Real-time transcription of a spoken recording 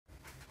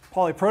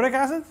polyprotic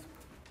acids.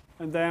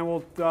 And then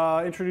we'll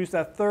introduce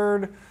that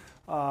third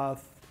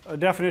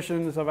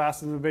definitions of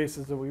acids and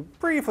bases that we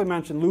briefly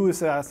mentioned,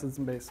 Lewis acids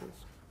and bases.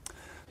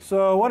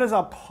 So what is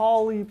a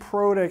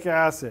polyprotic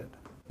acid?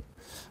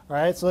 All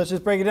right, so let's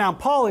just break it down.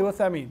 Poly, what's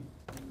that mean?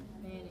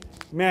 Many.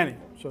 Many.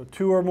 So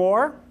two or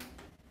more.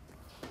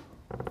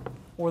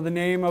 Or the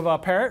name of a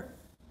parrot.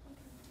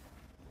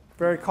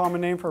 Very common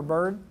name for a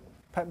bird,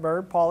 pet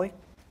bird, poly.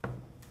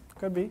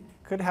 Could be.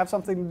 Could have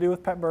something to do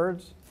with pet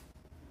birds,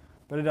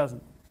 but it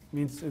doesn't.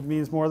 It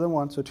means more than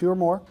one, so two or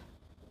more.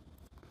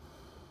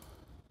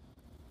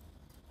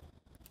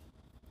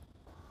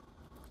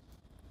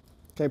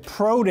 Okay,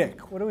 protic.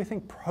 What do we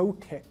think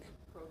protic?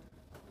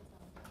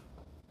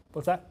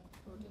 What's that?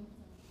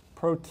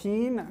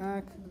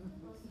 Protein?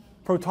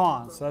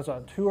 Protons. So that's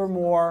right. Two or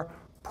more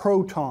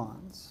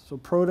protons. So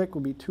protic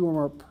would be two or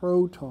more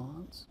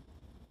protons.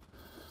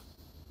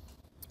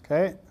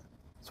 Okay.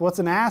 So what's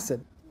an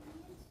acid?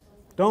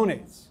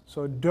 Donates.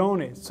 So it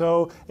donates.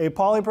 So a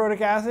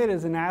polyprotic acid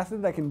is an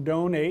acid that can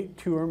donate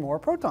two or more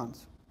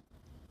protons.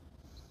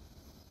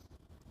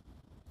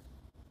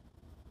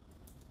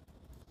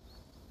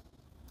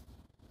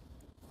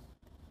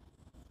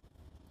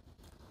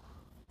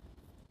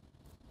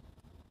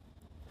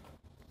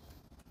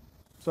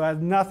 So it has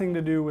nothing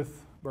to do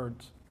with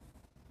birds.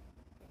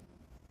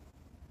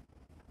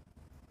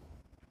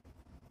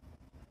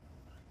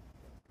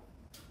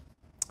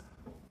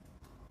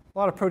 A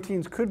lot of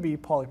proteins could be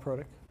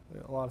polyprotic,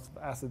 a lot of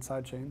acid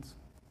side chains.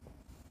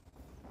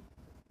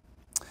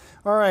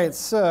 All right,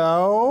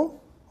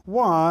 so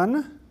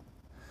one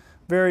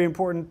very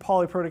important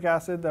polyprotic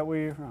acid that I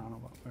don't know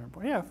about very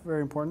important, yeah,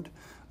 very important.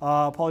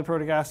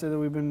 Polyprotic acid that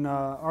we've been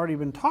already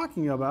been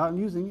talking about and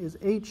using is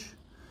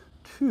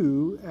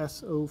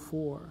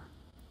H2SO4.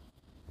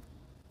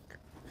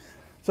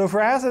 So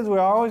for acids, we're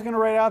always going to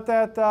write out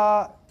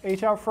that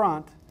H out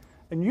front.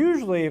 And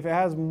usually, if it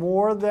has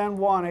more than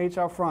one H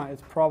out front,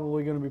 it's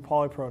probably going to be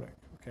polyprotic.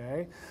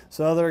 Okay?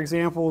 So other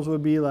examples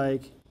would be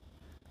like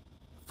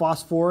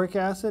phosphoric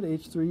acid,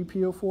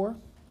 H3PO4.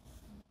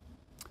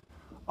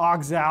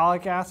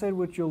 Oxalic acid,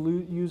 which you'll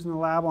use in the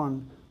lab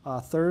on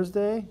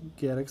Thursday.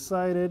 Get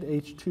excited,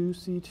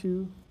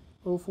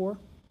 H2C2O4.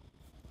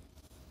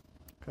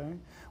 Okay?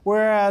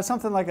 Whereas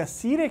something like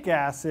acetic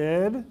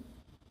acid,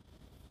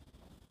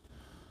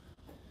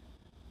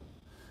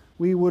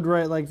 we would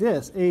write like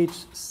this,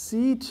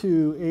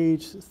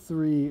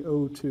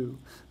 HC2H3O2.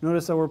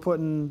 Notice that we're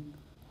putting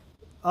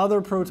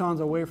other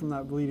protons away from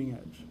that bleeding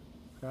edge.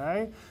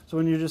 Okay? So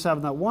when you're just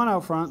having that one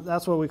out front,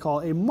 that's what we call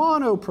a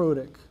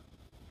monoprotic.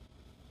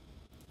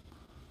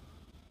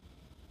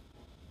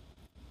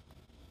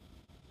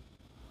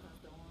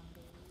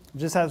 It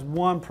just has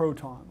one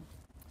proton.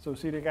 So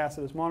acetic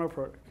acid is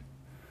monoprotic.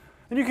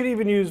 And you could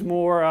even use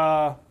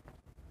more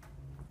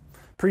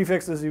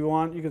prefixes you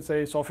want. You could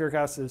say sulfuric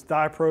acid is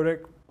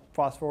diprotic,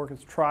 phosphoric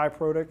is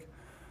triprotic,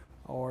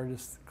 or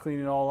just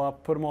clean it all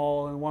up, put them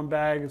all in one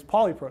bag as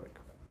polyprotic.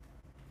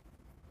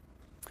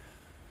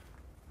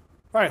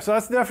 All right, so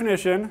that's the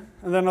definition.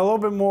 And then a little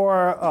bit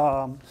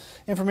more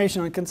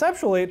information on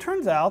conceptually. It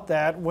turns out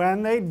that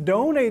when they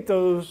donate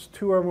those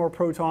two or more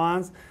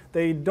protons,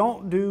 they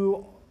don't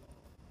do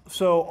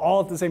so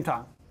all at the same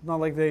time. It's not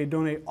like they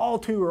donate all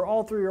two or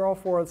all three or all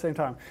four at the same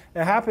time.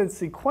 It happens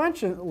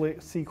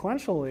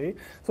sequentially.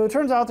 So it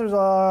turns out there's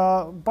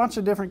a bunch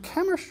of different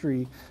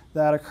chemistry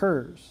that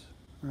occurs.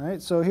 All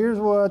right, so here's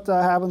what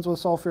happens with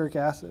sulfuric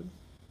acid.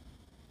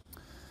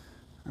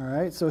 All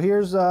right, so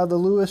here's the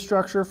Lewis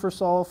structure for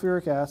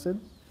sulfuric acid.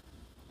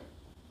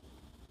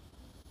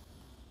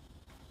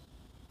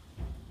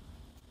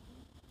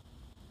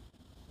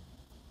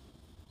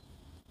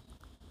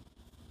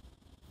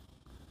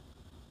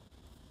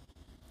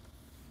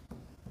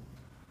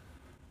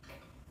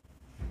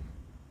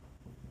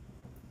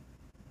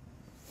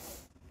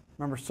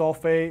 Remember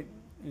sulfate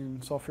in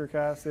sulfuric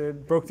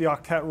acid, broke the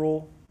octet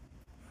rule,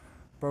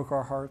 broke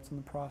our hearts in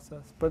the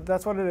process. But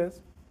that's what it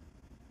is.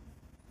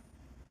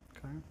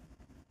 Okay.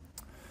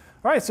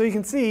 All right, so you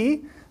can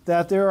see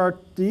that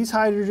these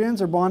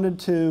hydrogens are bonded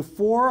to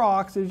 4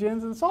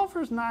 oxygens, and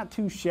sulfur is not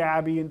too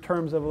shabby in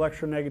terms of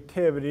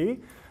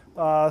electronegativity.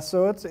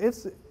 So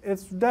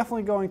it's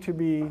definitely going to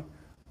be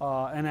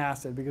an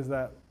acid because of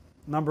that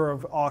number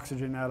of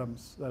oxygen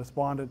atoms that it's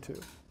bonded to.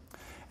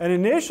 And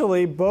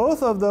initially,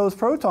 both of those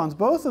protons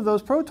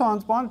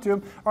bonded to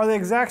them are the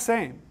exact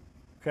same.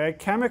 Okay,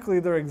 chemically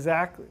they're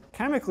exactly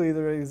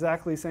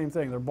the same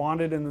thing. They're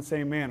bonded in the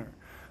same manner.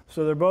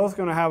 So they're both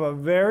going to have a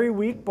very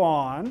weak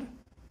bond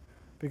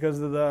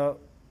because of the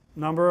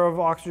number of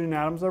oxygen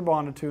atoms they're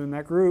bonded to in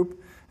that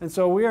group. And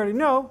so we already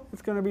know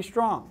it's going to be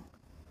strong.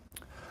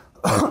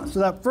 So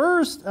that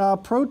first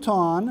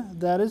proton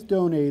that is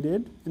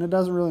donated, and it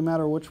doesn't really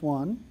matter which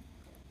one,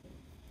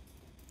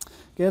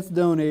 gets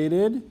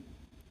donated,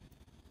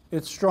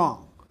 it's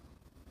strong.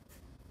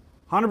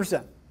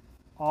 100%.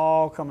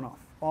 All coming off.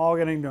 All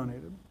getting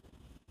donated.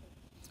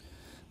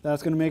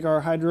 That's going to make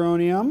our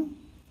hydronium.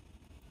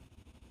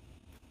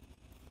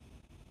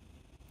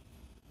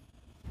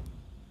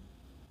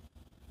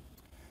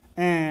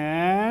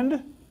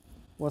 And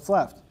what's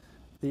left?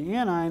 The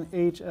anion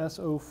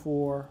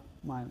HSO4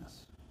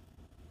 minus,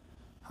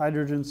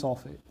 hydrogen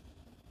sulfate.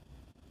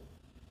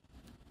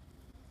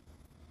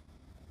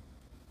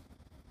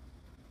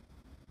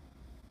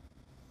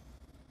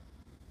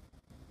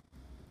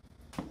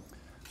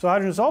 So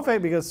hydrogen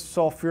sulfate, because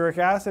sulfuric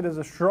acid is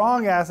a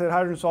strong acid,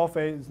 hydrogen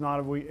sulfate is not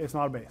it's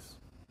not a base.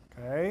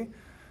 Okay?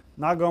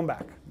 Not going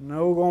back.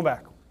 No going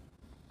back.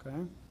 Okay?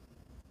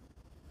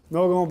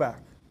 No going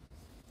back.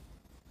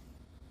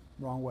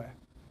 Wrong way.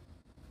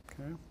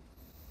 Okay?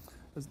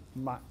 It's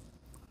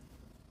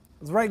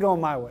right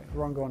going my way,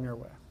 wrong going your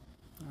way.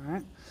 All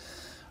right?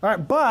 All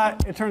right,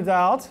 but it turns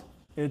out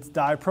it's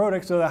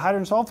diprotic, so the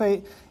hydrogen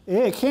sulfate,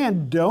 it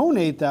can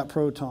donate that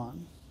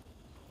proton.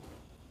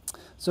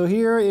 So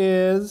here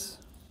is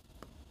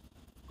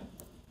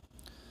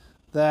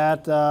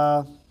that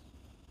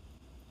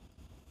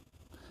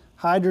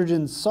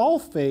hydrogen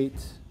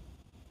sulfate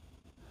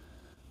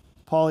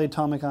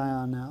polyatomic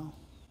ion now.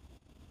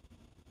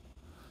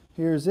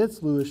 Here's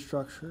its Lewis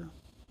structure.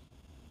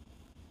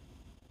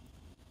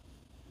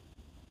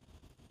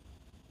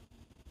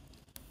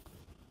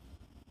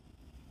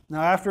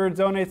 Now after it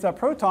donates that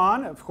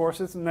proton, of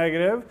course it's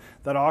negative.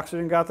 That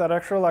oxygen got that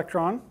extra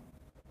electron.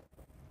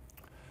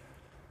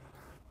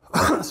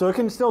 So it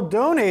can still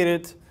donate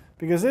it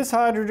because this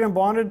hydrogen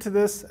bonded to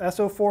this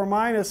SO4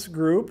 minus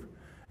group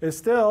is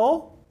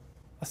still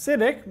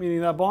acidic,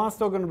 meaning that bond's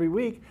still going to be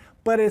weak,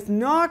 but it's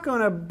not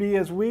going to be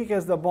as weak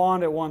as the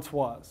bond it once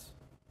was,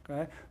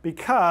 okay?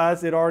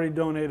 Because it already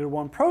donated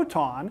one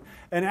proton,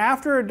 and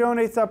after it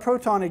donates that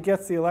proton, it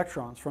gets the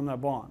electrons from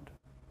that bond.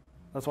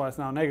 That's why it's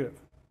now negative,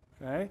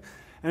 okay?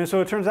 And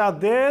so it turns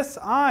out this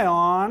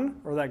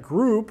ion, or that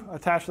group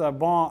attached to that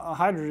bond,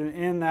 hydrogen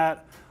in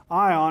that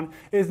ion,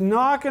 is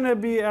not going to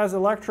be as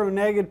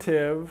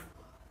electronegative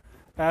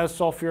as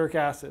sulfuric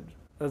acid,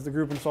 as the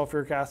group in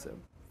sulfuric acid.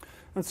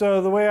 And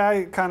so the way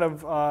I kind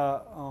of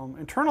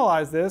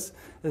internalize this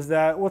is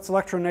that what's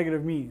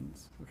electronegative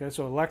means. Okay,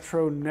 so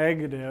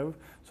electronegative.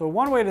 So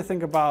one way to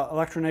think about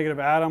electronegative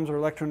atoms or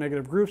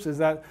electronegative groups is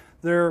that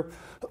they're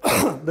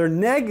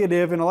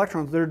negative in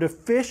electrons. They're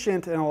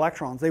deficient in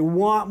electrons. They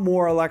want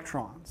more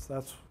electrons.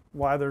 That's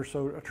why they're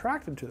so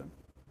attracted to them.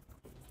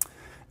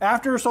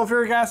 After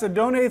sulfuric acid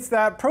donates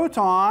that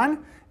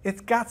proton,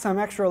 it's got some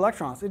extra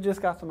electrons. It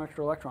just got some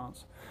extra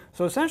electrons.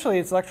 So essentially,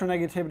 its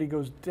electronegativity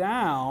goes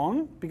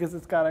down because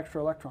it's got extra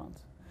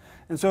electrons.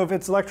 And so if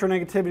its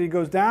electronegativity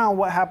goes down,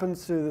 what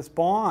happens to this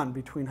bond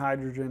between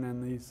hydrogen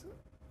and these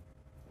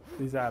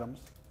atoms?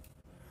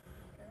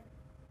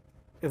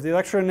 If the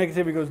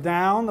electronegativity goes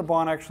down, the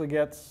bond actually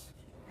gets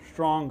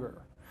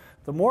stronger.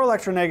 The more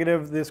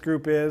electronegative this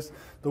group is,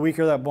 the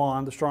weaker that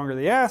bond, the stronger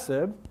the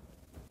acid.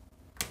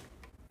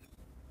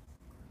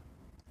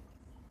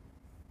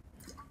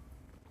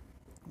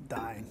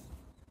 Dying.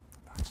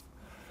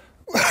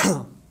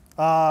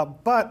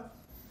 But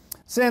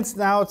since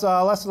now it's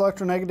less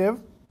electronegative,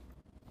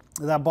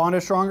 that bond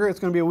is stronger, it's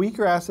going to be a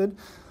weaker acid.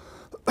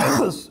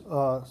 Excuse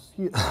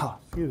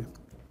me.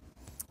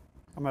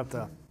 I'm going to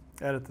have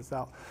to edit this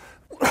out.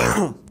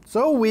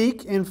 So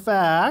weak, in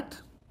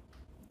fact,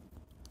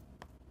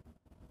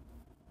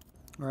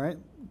 all right,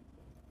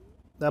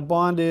 that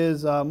bond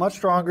is much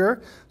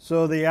stronger,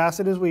 so the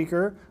acid is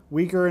weaker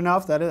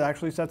enough that it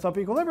actually sets up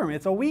equilibrium.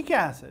 It's a weak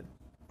acid.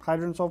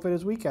 Hydrogen sulfate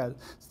is weak acid.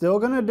 Still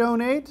going to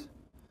donate,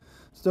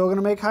 still going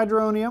to make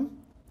hydronium,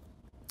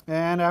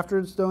 and after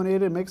it's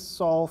donated, it makes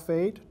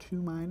sulfate, 2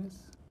 minus.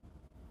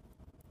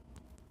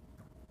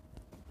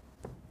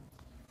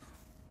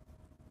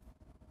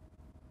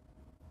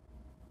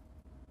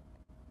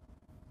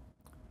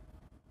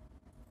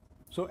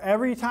 So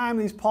every time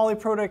these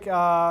polyprotic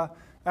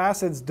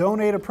acids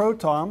donate a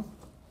proton,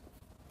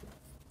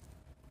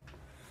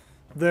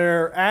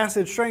 their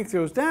acid strength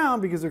goes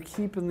down because they're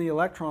keeping the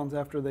electrons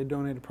after they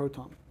donate a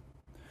proton.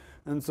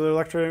 And so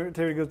the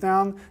electronegativity goes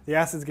down, the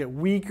acids get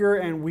weaker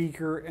and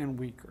weaker and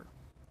weaker.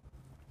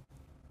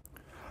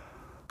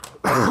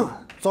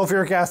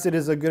 Sulfuric acid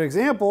is a good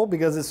example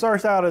because it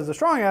starts out as a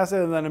strong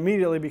acid and then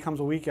immediately becomes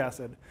a weak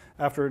acid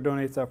after it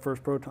donates that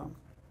first proton.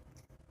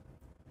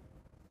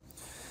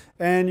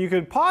 And you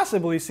could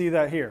possibly see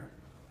that here.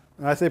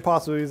 And I say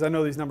possibly because I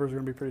know these numbers are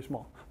going to be pretty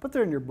small, but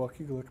they're in your book,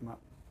 you can look them up.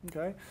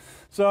 Okay,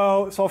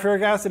 so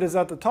sulfuric acid is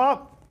at the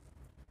top.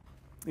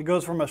 It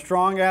goes from a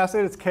strong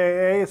acid, it's Ka,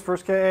 its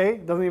first Ka,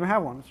 it doesn't even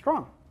have one, it's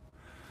strong.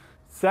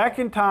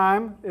 Second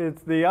time,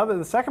 it's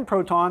the second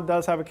proton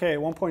does have a Ka,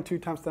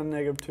 1.2 times 10 to the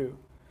negative 2.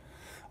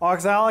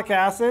 Oxalic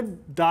acid,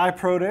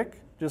 diprotic,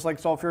 just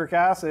like sulfuric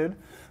acid,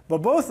 but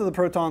both of the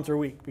protons are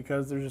weak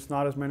because there's just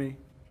not as many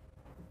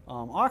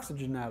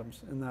oxygen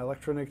atoms in the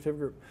electronegative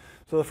group.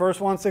 So the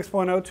first one,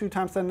 6.02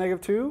 times 10 to the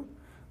negative 2.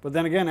 But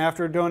then again,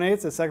 after it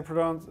donates, the second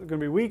proton is going to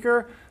be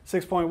weaker,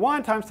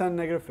 6.1 times 10 to the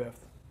negative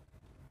 5th.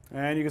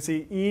 And you can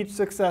see each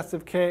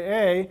successive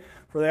Ka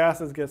for the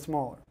acids gets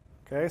smaller.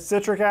 Okay,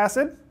 citric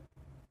acid,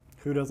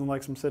 who doesn't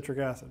like some citric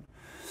acid?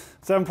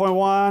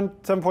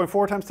 7.1,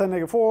 7.4 times 10 to the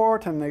negative 4,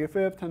 10 to the negative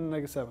 5th, 10 to the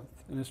negative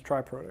 7th, and it's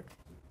triprotic.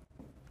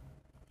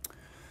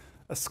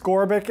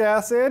 Ascorbic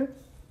acid.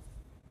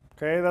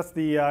 Okay, that's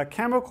the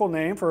chemical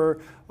name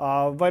for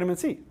vitamin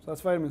C. So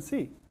that's vitamin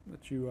C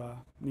that you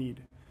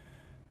need.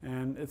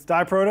 And it's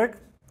diprotic.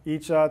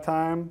 Each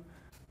time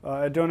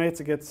it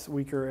donates, it gets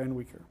weaker and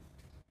weaker.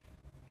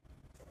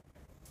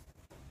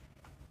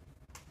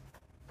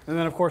 And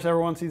then, of course,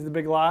 everyone sees the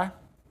big lie.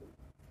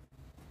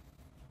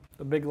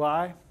 The big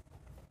lie.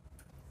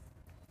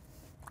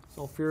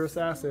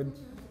 Sulfurous acid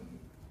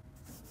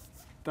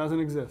doesn't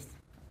exist.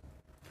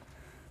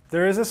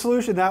 There is a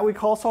solution that we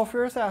call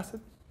sulfurous acid.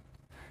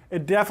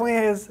 It definitely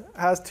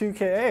has 2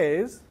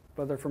 Kas,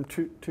 but they're from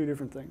two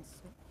different things.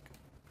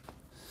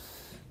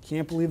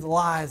 Can't believe the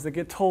lies that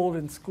get told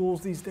in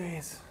schools these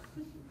days.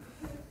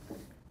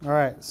 All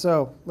right,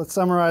 so let's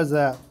summarize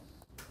that.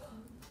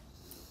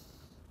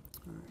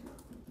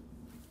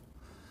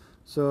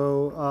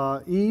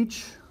 So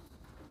each,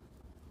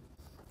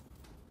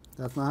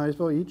 that's not how you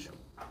spell each.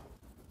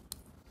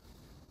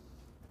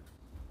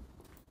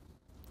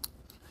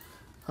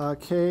 Ka,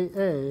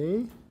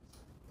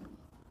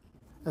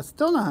 that's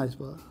still not how you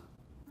spell it.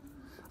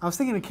 I was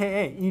thinking of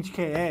Ka, each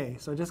Ka,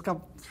 so I just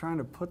kept trying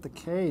to put the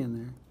K in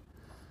there.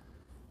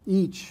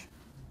 Each,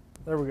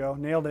 there we go,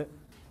 nailed it.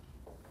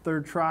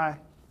 Third try.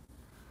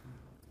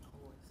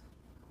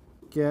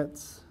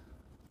 Gets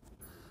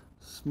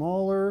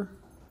smaller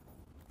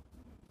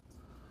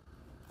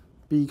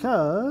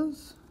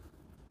because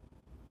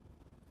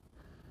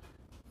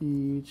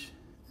each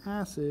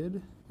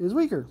acid is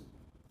weaker.